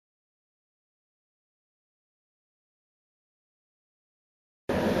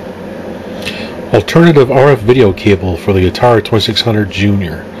Alternative RF video cable for the Atari 2600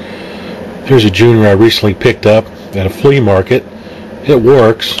 Junior. Here's a Junior I recently picked up at a flea market. It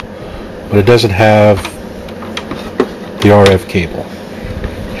works, but it doesn't have the RF cable.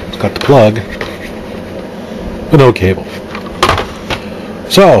 It's got the plug, but no cable.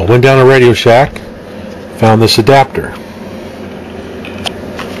 So, went down to Radio Shack, found this adapter.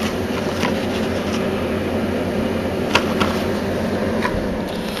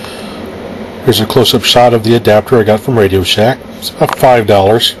 Here's a close-up shot of the adapter I got from Radio Shack. It's about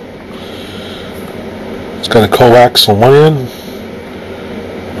 $5. It's got a coax on one end,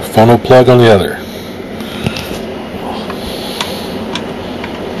 a phono plug on the other.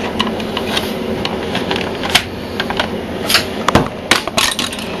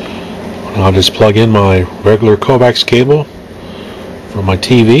 I'll just plug in my regular coax cable from my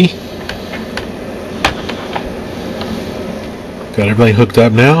TV. Got everything hooked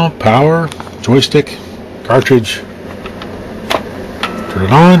up now. Power, joystick, cartridge. Turn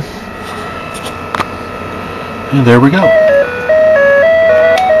it on. And there we go.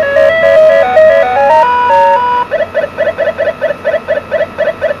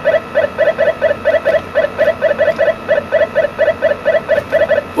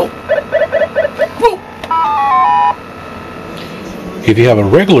 If you have a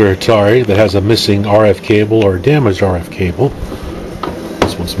regular Atari that has a missing RF cable or a damaged RF cable,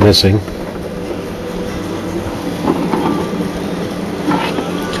 this one's missing.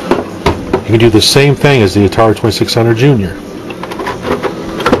 You can do the same thing as the Atari 2600 Junior.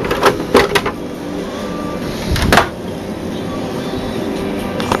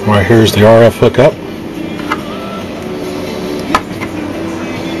 Alright, here's the RF hookup.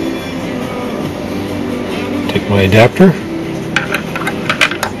 Take my adapter,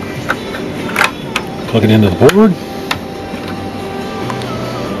 plug it into the board,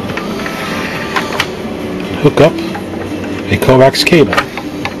 hook up a coax cable.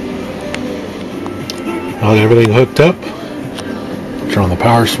 Now that everything hooked up, turn on the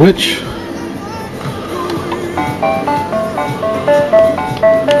power switch.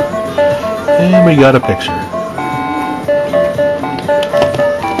 And we got a picture.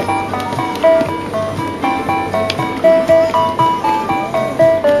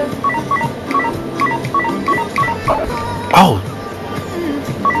 Oh!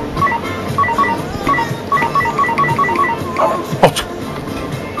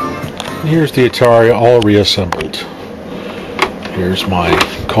 Here's the Atari all reassembled. Here's my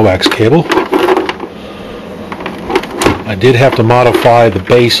coax cable. I did have to modify the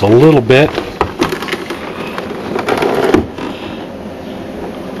base a little bit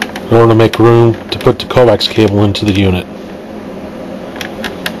in order to make room to put the coax cable into the unit.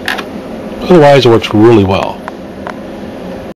 Otherwise, it works really well.